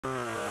We're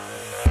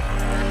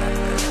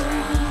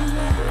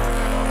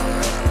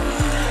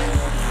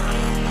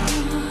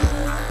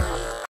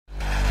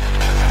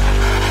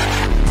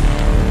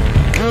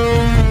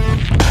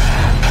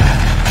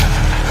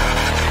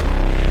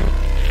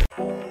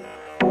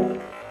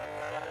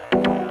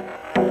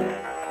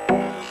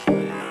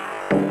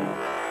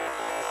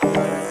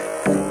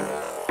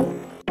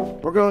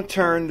going to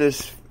turn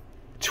this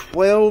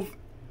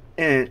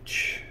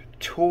 12-inch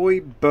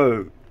toy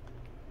boat,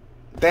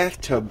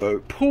 bathtub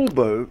boat, pool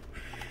boat,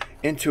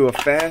 into a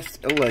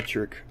fast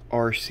electric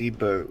RC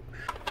boat.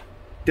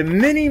 The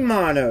mini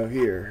mono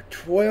here,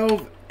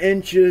 12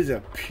 inches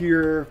of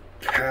pure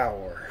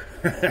power.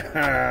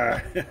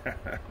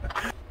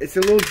 It's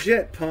a little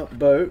jet pump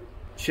boat.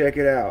 Check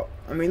it out.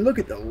 I mean, look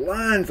at the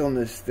lines on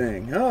this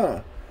thing,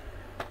 huh?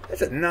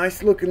 That's a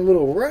nice looking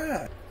little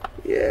ride.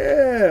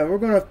 Yeah, we're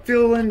going to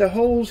fill in the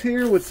holes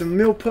here with some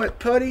mill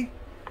putty.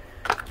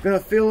 Going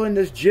to fill in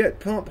this jet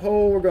pump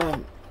hole. We're going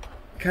to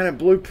kind of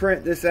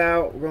blueprint this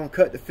out. We're going to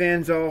cut the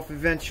fins off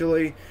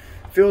eventually.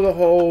 Fill the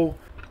hole.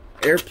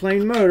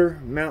 Airplane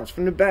motor mounts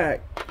from the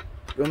back.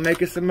 Going to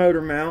make us a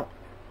motor mount.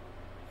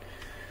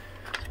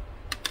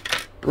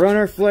 Run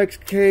our flex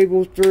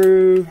cable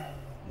through.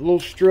 A little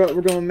strut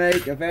we're going to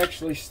make. I've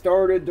actually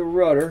started the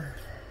rudder.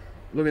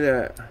 Look at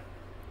that.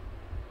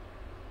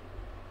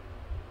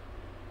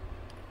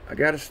 I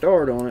got a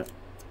start on it.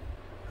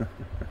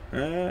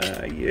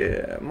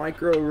 Yeah,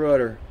 micro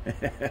rudder.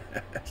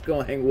 It's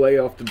gonna hang way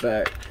off the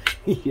back.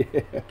 Yeah,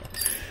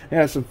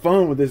 have some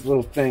fun with this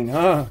little thing,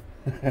 huh?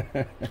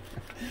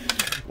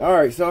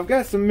 Alright, so I've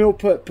got some mill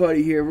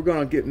putty here. We're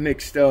gonna get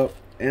mixed up,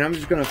 and I'm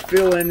just gonna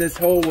fill in this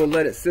hole. We'll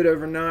let it sit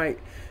overnight.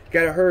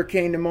 Got a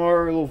hurricane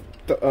tomorrow, a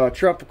little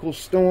tropical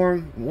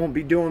storm. Won't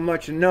be doing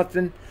much of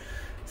nothing.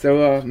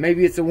 So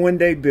maybe it's a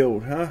one-day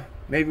build, huh?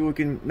 Maybe we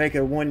can make it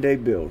a one-day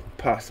build,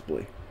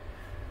 possibly.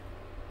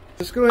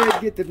 Let's go ahead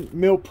and get the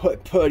mill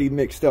putty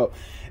mixed up.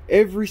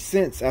 Ever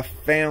since I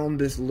found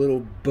this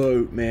little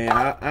boat, man,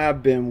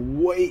 I've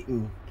been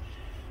waiting.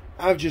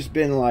 I've just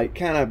been like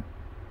kind of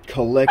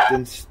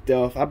collecting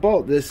stuff. I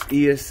bought this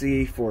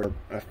ESC for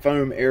a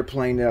foam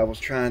airplane that I was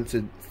trying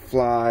to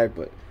fly,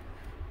 but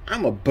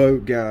I'm a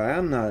boat guy.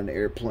 I'm not an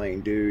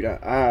airplane dude.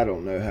 I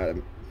don't know how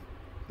to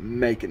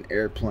make an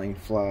airplane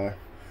fly.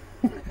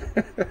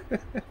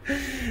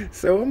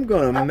 So I'm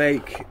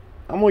gonna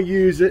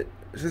use it.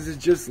 Since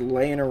it's just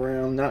laying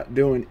around not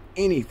doing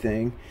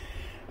anything,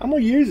 I'm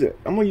gonna use it.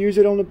 I'm gonna use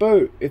it on the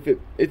boat. If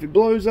it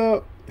blows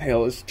up,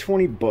 hell, it's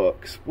 20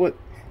 bucks. What?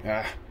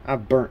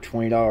 I've burnt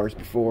 $20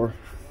 before.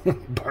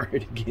 Burn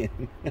it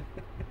again.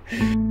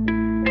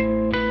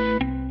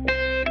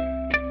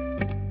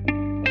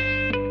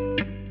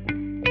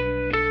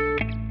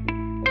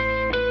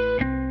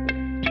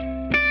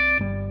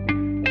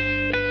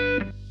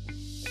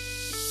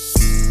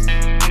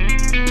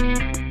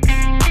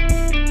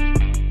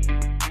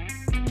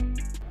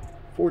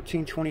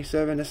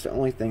 1427. That's the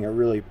only thing I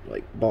really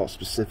bought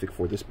specific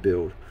for this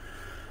build.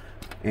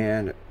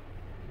 And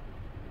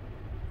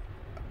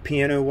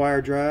piano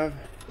wire drive,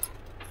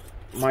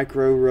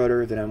 micro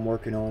rudder that I'm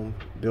working on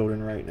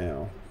building right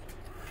now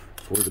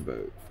for the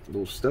boat. A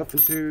little stuffing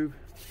tube.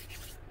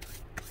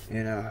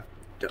 And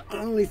the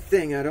only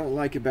thing I don't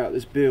like about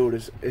this build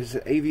is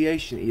the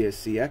aviation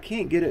ESC. I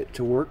can't get it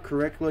to work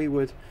correctly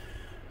with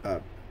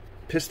a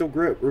pistol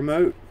grip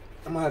remote.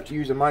 I'm gonna have to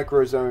use a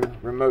micro zone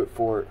remote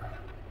for it.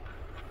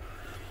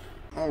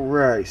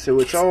 Alright, so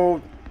it's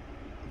all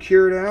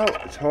cured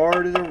out. It's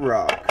hard as a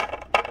rock.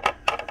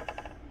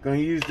 Gonna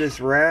use this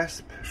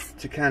rasp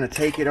to kind of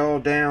take it all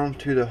down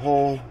to the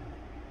hull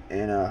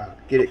and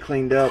get it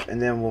cleaned up,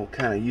 and then we'll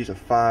kind of use a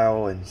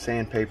file and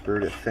sandpaper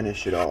to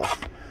finish it off.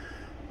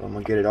 I'm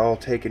gonna get it all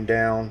taken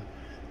down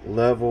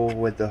level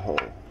with the hull.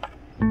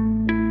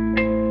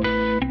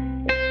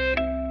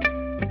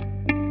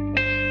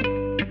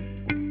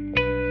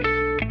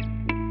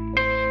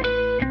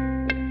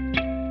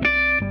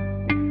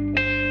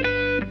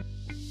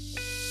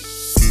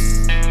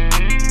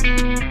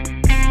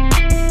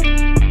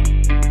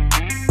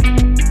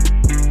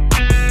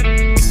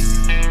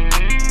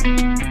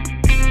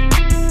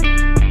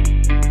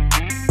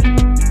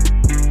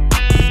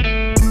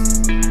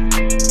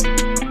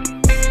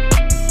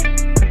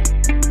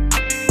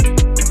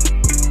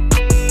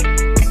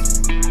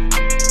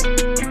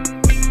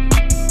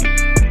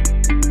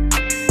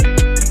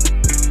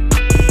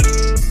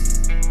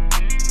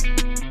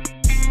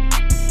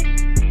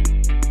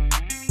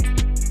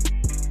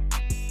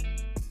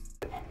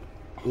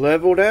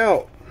 Leveled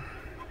out.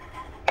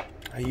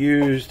 I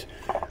used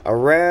a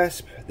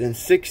rasp, then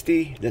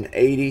 60, then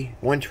 80,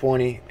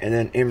 120, and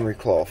then emery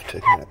cloth to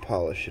kind of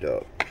polish it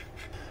up.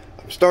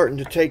 I'm starting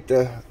to take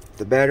the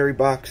battery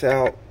box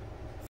out.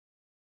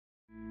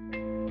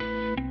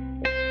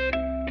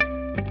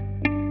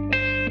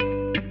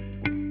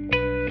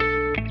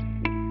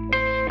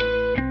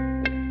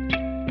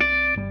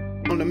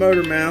 On the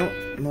motor mount,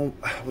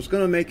 I was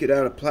going to make it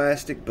out of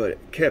plastic, but it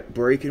kept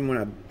breaking when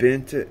I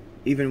bent it,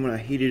 even when I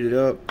heated it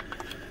up.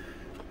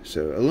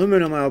 So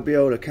aluminum, I'll be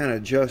able to kind of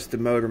adjust the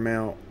motor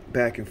mount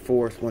back and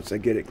forth once I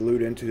get it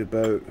glued into the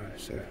boat.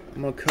 So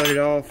I'm gonna cut it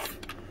off.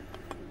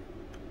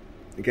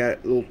 I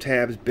got little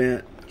tabs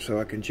bent so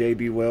I can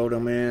JB weld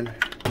them in.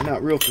 I'm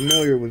not real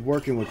familiar with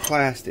working with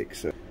plastic,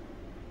 so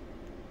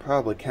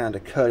probably kind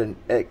of cut an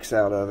X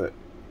out of it.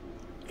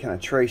 Kind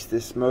of trace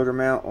this motor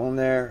mount on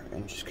there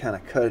and just kind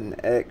of cut an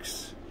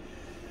X.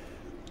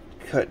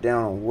 Cut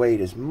down on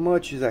weight as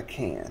much as I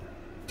can.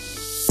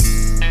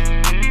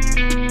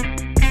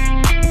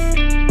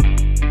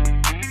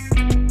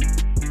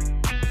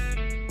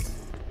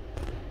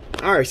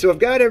 Alright, so I've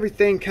got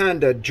everything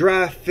kind of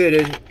dry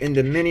fitted in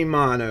the mini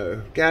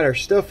mono. Got our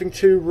stuffing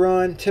tube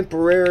run,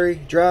 temporary,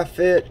 dry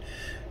fitted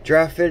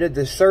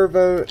the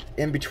servo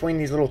in between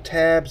these little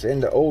tabs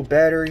and the old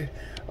battery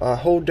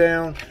hold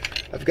down.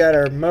 I've got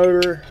our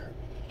motor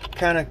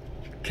kind of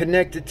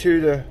connected to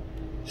the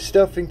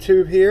stuffing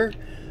tube here.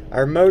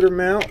 Our motor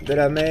mount that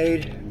I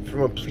made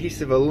from a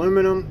piece of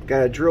aluminum.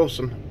 Got to drill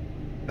some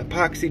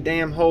epoxy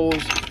dam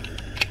holes.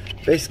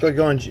 Basically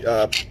going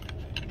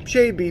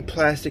JB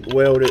plastic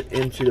weld it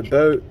into the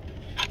boat,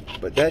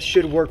 but that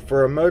should work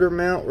for a motor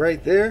mount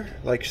right there,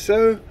 like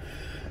so.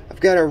 I've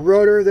got a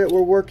rudder that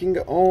we're working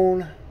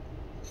on.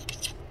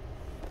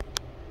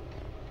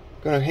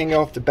 Gonna hang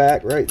off the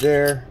back right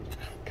there,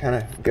 kind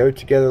of go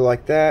together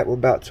like that. We're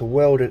about to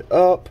weld it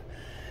up,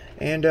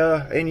 and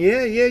yeah,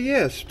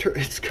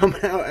 it's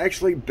coming out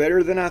actually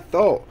better than I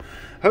thought.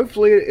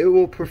 Hopefully it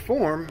will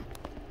perform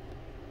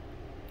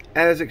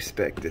as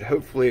expected.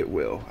 Hopefully it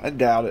will. I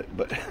doubt it,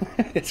 but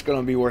it's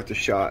gonna be worth a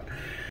shot.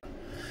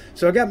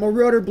 So I got my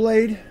rudder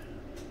blade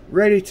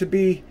ready to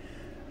be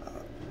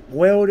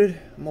welded.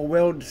 I'm gonna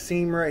weld the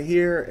seam right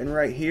here and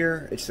right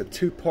here. It's a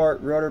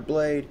 2-part rudder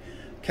blade.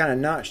 Kind of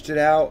notched it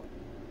out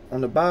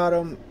on the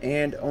bottom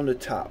and on the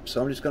top. So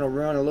I'm just gonna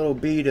run a little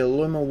bead of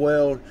aluminum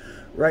weld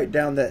right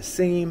down that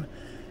seam.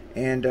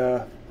 And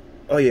oh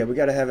yeah, we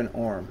gotta have an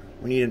arm.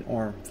 We need an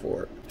arm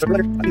for it. So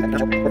we're going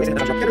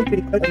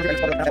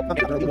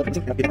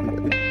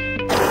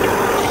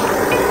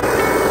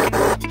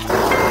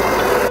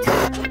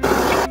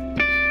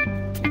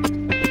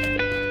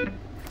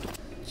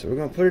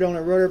to put it on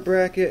a rudder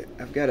bracket.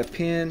 I've got a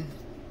pin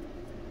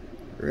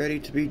ready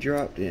to be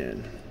dropped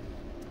in.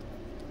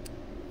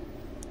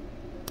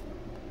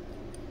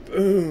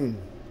 Boom.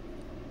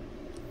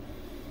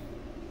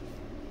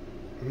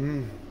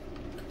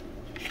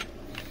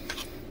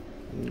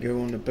 Go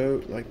on the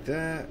boat like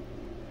that.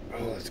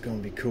 Oh, it's gonna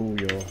be cool,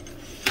 y'all.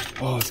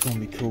 Oh, it's gonna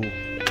be cool.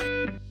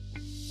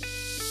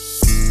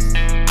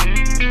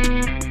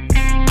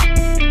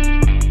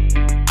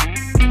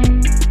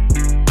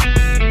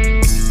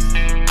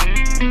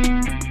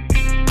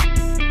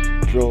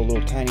 Drill a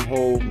little tiny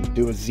hole,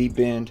 do a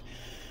Z-bend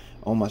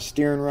on my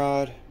steering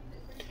rod.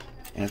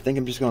 And I think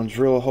I'm just gonna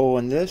drill a hole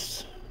in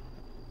this,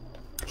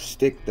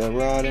 stick the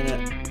rod in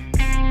it.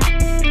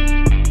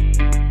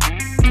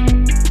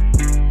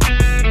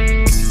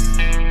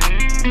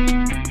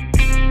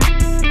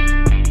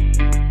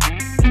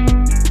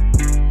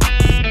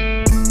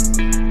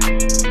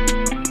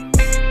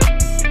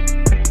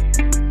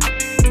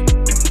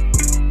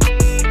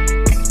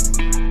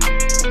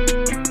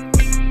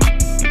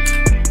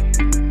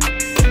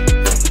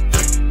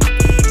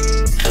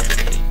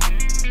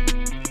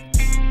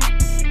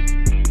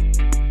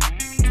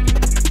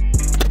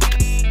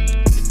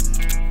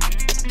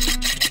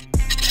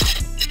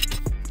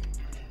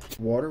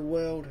 Water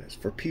weld is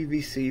for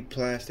PVC,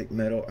 plastic,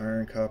 metal,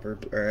 iron, copper,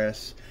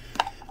 brass,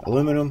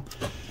 aluminum.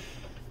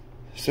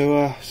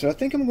 So I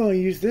think I'm going to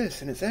use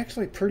this, and it's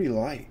actually pretty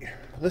light.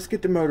 Let's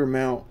get the motor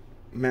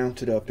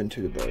mounted up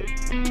into the boat.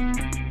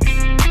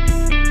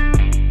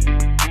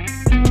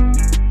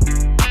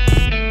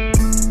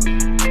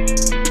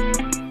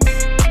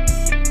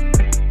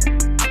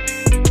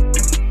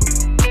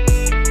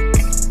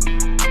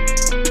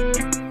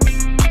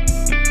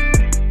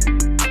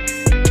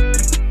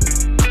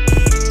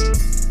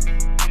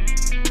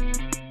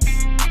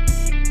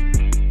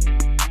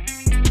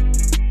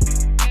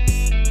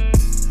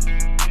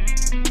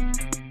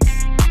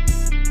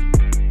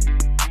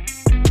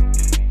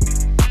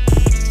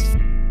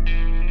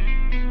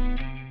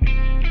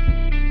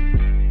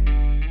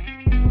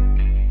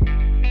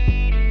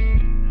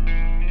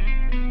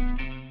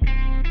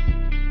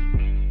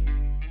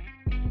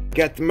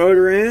 Got the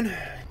motor in.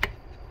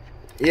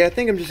 Yeah, I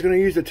think I'm just going to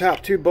use the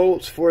top 2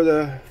 bolts for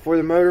the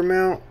motor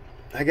mount.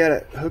 I got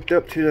it hooked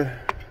up to the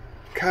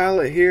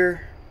collet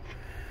here.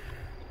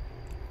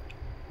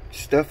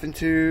 Stuffing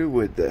tube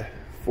with the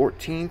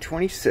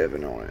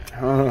 1427 on it.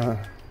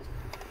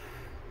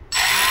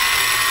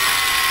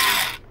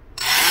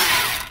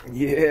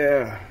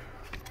 Yeah.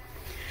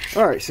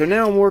 Alright, so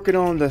now I'm working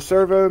on the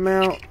servo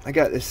mount. I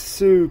got this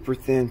super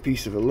thin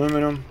piece of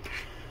aluminum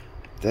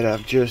that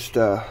I've just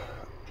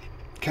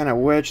kind of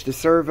wedged the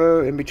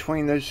servo in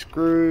between those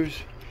screws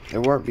that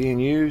weren't being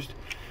used,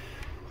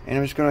 and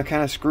I'm just going to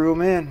kind of screw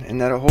them in,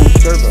 and that'll hold the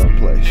servo in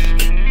place.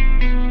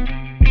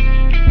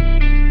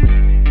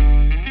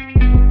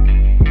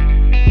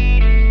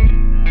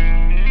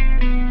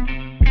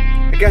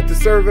 I got the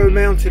servo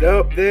mounted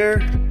up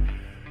there.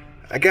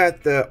 I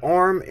got the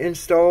arm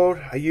installed.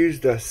 I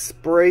used a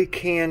spray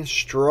can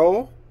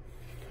straw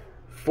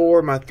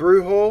for my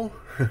through hole.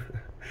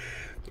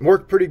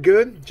 Worked pretty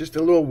good. Just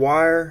a little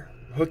wire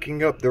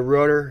hooking up the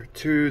rudder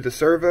to the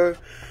servo.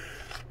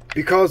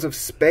 Because of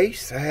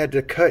space, I had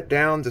to cut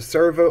down the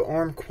servo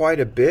arm quite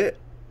a bit,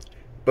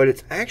 but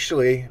it's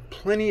actually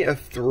plenty of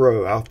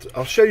throw.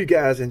 I'll show you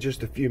guys in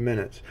just a few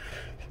minutes.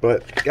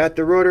 But got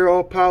the rudder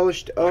all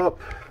polished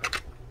up.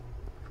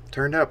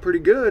 Turned out pretty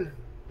good.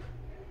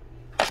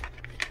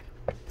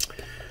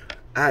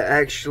 I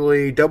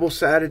actually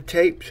double-sided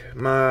taped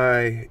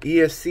my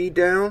ESC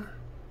down.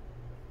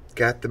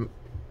 Got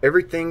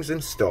everything's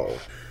installed.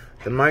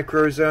 The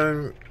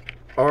Microzone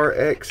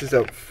RX is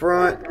up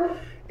front,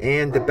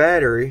 and the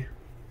battery's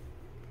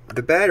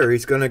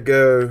gonna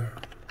go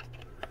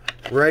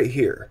right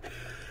here.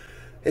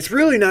 It's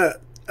really not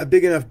a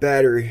big enough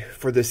battery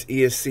for this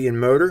ESC and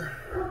motor.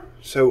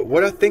 So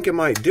what I think I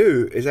might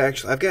do is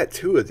actually, I've got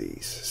two of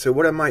these. So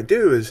what I might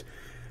do is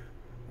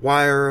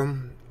wire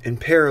them in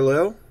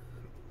parallel,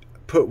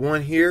 put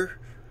one here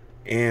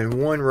and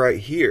one right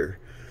here.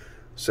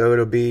 So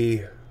it'll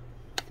be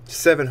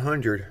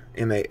 700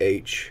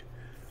 mAh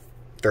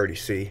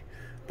 30C,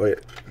 but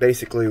it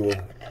basically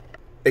will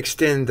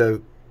extend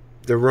the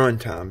run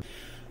time.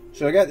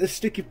 So I got this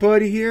sticky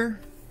putty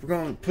here. We're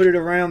going to put it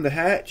around the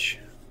hatch,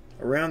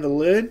 around the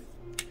lid.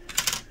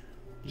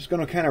 I'm just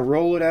going to kind of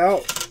roll it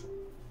out.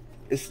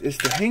 It's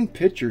to hang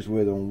pictures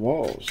with on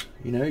walls.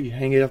 You know, you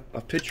hang it up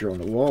a picture on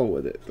the wall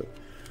with it. But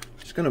I'm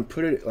just going to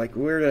put it like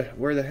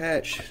where the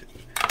hatch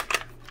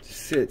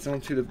sits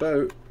onto the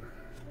boat,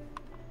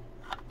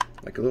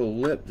 like a little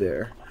lip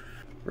there,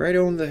 right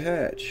on the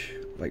hatch,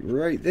 like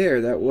right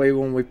there. That way,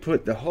 when we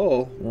put it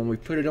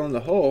on the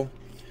hull,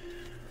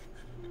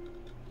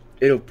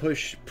 it'll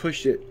push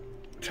it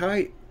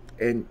tight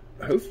and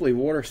hopefully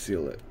water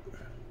seal it.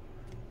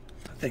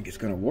 I think it's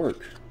gonna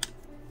work.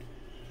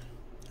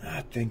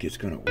 I think it's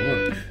gonna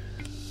work.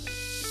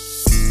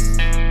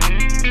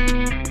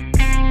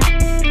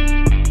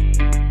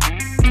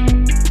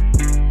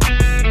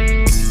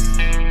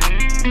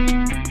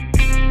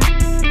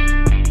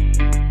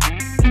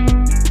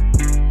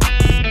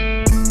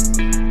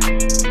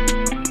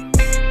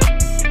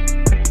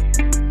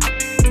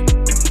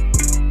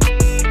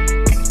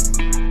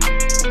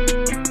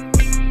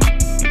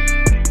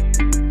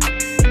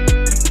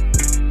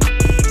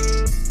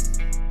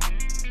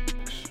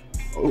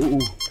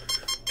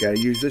 Gotta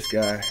use this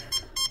guy.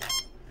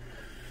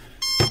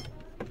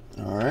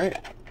 Alright,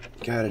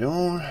 got it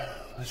on.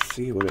 Let's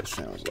see what it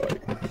sounds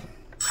like.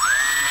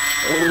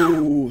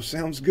 Oh,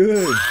 sounds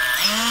good.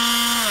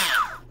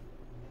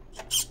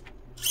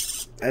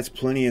 That's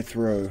plenty of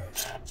throw.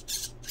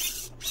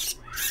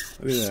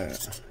 Look at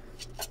that.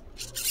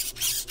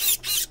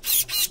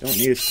 Don't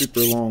need a super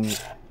long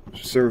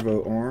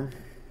servo arm.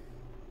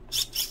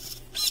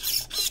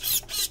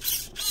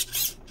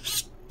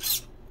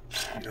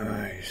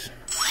 Nice.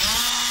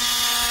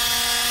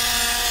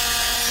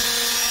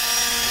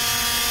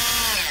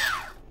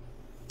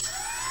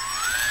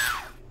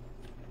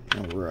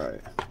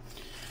 Alright,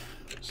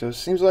 so it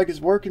seems like it's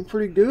working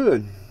pretty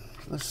good.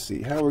 Let's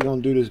see how we're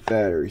going to do this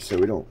battery so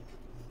we don't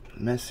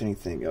mess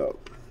anything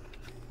up.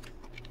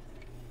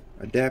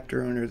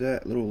 Adapter under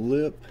that little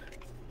lip.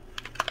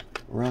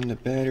 Run the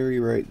battery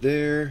right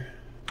there.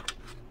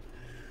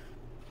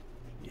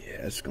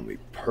 Yeah, it's going to be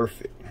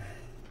perfect.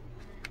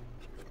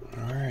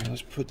 Alright,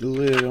 let's put the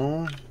lid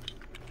on.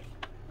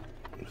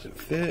 Does it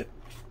fit?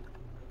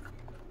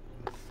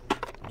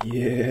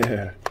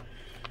 Yeah.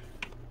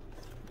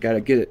 Got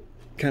to get it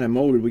kind of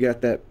molded. We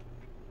got that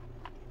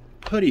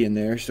putty in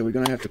there, so we're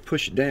gonna have to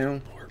push it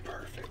down. We're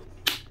perfect.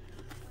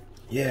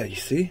 Yeah, you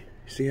see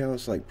how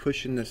it's like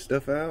pushing the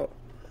stuff out?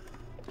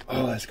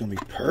 Oh, that's gonna be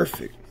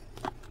perfect.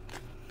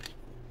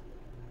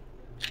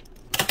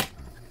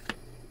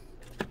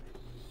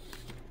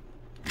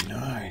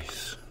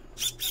 Nice.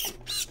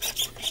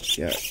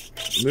 Got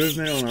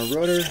movement on our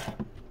rudder,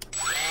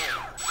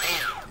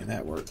 and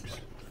that works.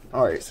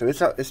 Alright, so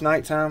it's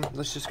nighttime.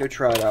 Let's just go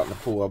try it out in the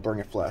pool. I'll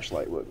bring a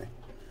flashlight with me.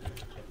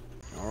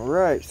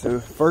 Alright, so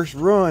first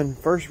run.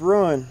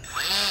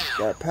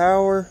 Got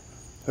power.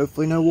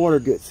 Hopefully no water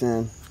gets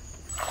in.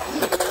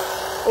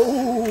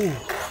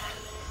 Oh!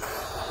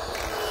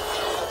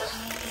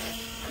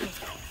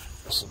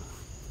 Awesome.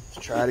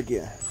 Let's try it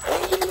again.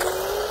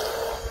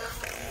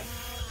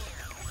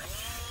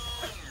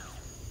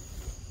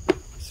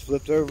 It's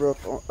flipped over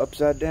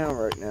upside down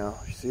right now.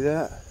 You see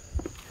that?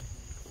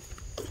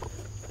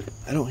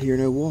 I don't hear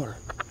no water.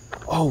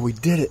 Oh, we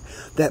did it.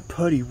 That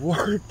putty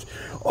worked.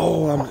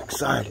 Oh, I'm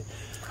excited.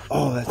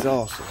 Oh, that's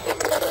awesome.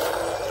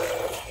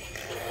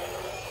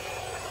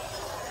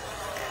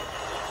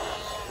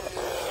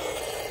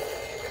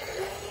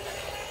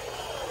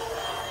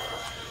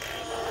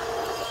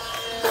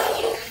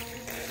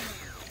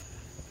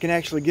 Can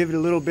actually give it a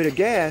little bit of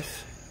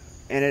gas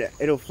and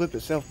it'll flip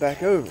itself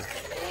back over.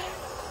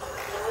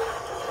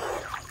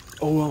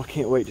 Oh, I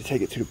can't wait to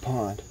take it to the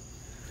pond.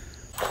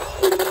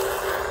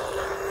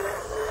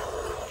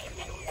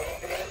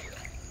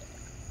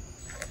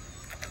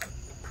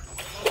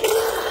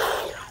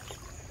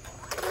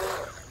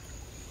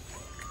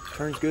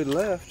 turns good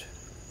left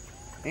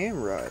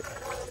and right.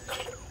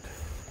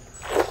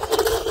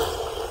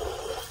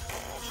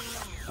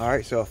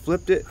 Alright, so I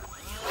flipped it.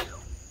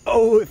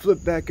 Oh, it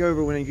flipped back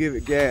over when I give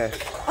it gas.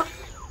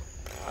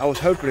 I was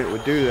hoping it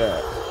would do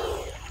that.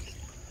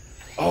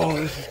 Oh,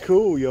 this is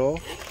cool, y'all.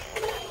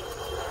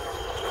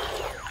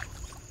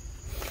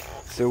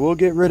 So we'll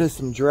get rid of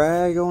some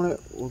drag on it.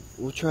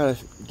 We'll try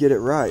to get it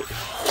right.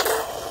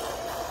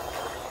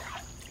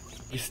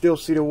 You still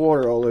see the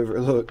water all over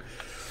it, look.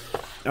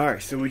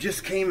 Alright, so we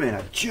just came in.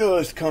 I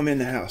just come in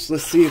the house.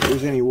 Let's see if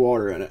there's any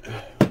water in it.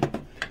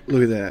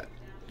 Look at that.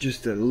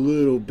 Just a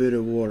little bit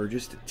of water,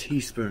 just a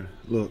teaspoon.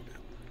 Look.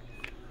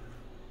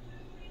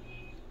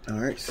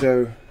 Alright,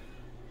 so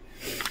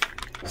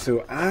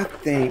I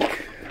think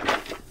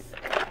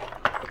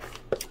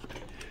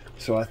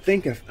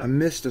I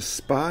missed a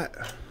spot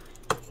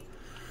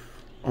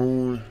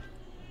on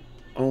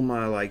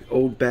my like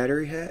old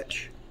battery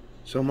hatch.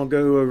 So I'm gonna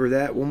go over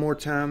that one more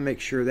time, make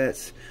sure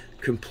that's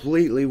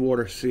completely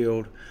water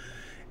sealed.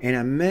 And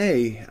I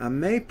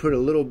may put a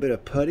little bit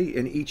of putty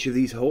in each of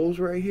these holes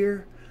right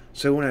here.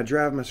 So when I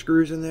drive my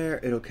screws in there,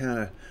 it'll kind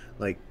of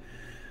like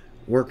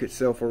work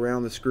itself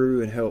around the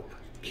screw and help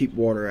keep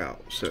water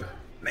out. So,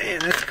 man,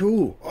 that's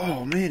cool.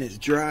 Oh man, it's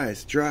dry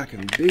as dry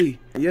can be.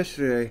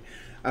 Yesterday,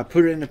 I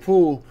put it in the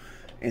pool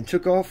and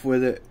took off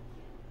with it.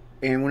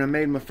 And when I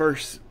made my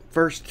first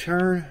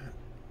turn,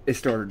 it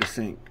started to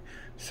sink.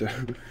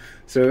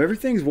 So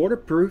everything's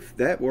waterproof.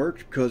 That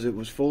worked because it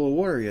was full of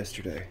water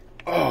yesterday.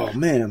 Oh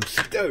man, I'm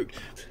stoked.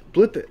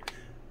 Blip it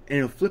and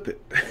it'll flip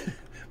it.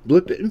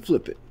 Blip it and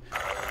flip it.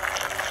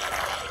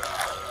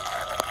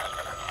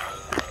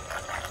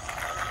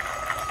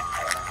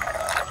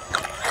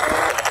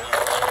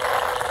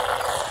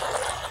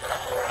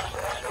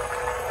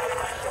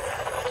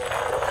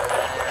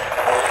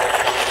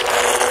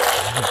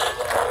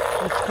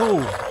 That's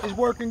cool. It's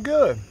working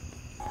good.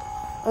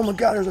 Oh my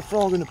God, there's a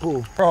frog in the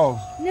pool. Frog.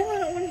 No, I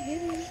don't want to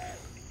hit him.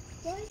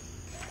 What?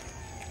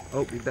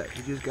 Oh, you back.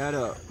 You just got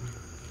up.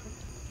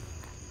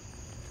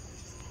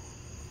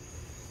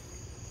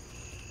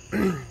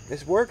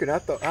 It's working. I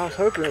was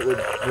hoping it would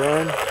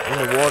run in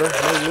the water.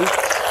 No leaks.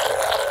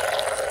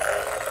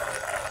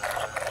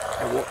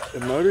 The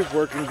motor's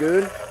working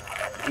good.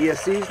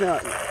 ESC's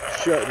not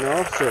shutting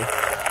off, so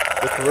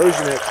the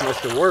corrosion X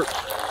must have worked.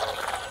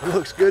 It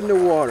looks good in the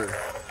water.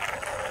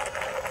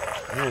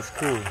 That's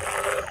cool.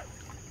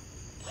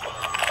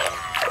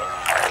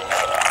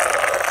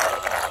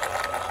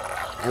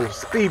 Oh,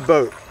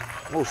 speedboat.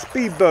 Oh,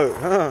 speedboat,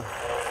 huh?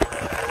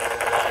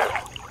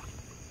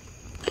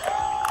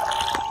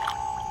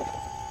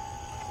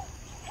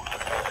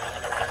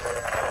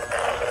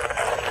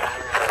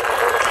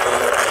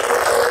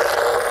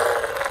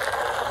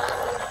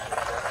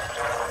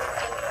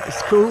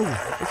 It's cool.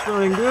 It's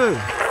running good.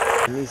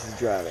 My niece is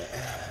driving.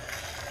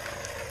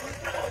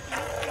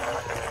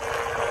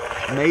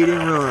 Made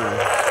and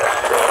run.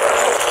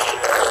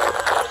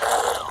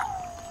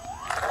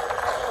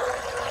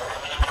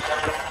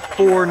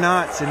 Four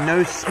knots and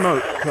no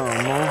smoke, come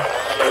on.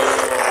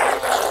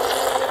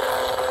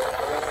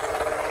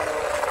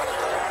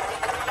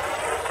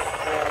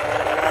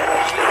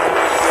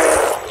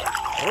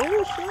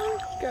 Oh, sure.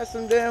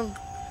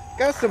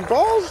 Got some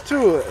balls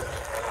to it.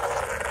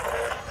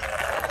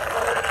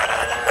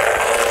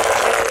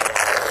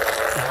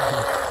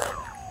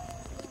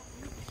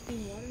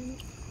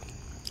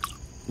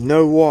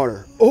 No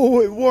water.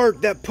 Oh, it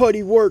worked. That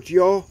putty worked,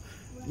 y'all.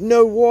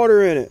 No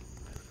water in it.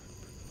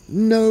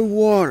 No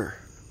water.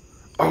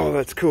 Oh,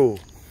 that's cool.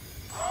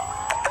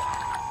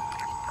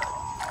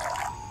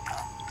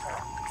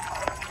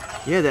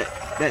 Yeah,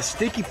 that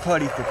sticky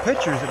putty for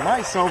pictures, it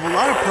might solve a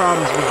lot of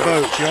problems with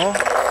boats, y'all.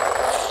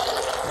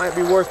 Might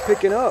be worth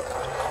picking up.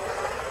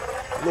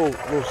 A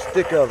little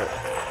stick of it.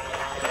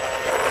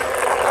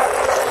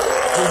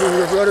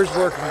 Oh, the rudder's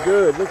working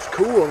good. Looks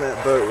cool on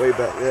that boat way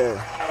back there.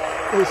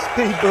 Oh,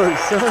 speedboat,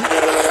 son.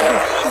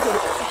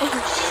 Oh,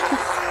 shit.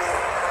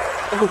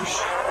 Oh,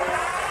 shit.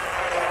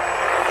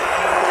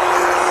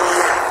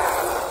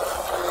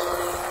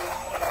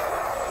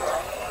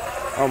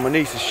 Oh, my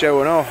niece is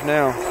showing off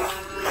now.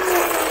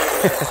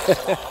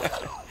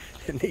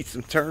 It needs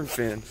some turn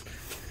fins.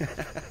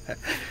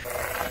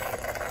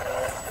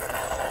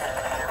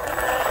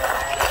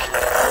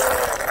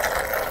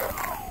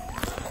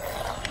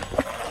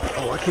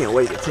 Oh, I can't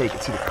wait to take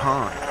it to the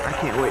pond. I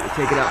can't wait to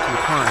take it out to the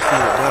pond and see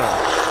what it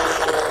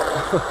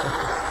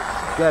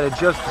does. Gotta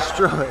adjust the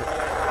strut.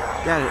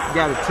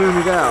 Gotta tune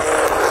it out.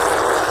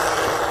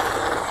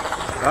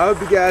 I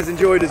hope you guys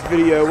enjoyed this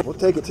video. We'll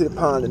take it to the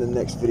pond in the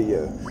next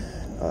video.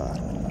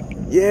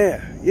 Yeah,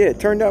 it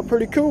turned out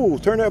pretty cool.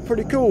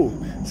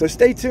 So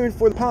stay tuned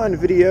for the pond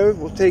video.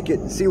 We'll take it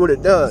and see what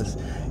it does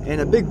in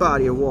a big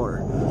body of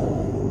water.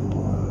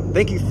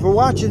 Thank you for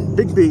watching.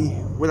 Big B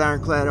with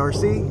Ironclad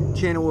RC,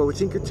 channel where we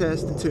tinker,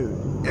 test, and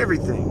tune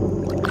everything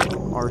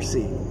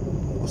RC.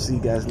 We'll see you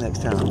guys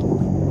next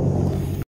time.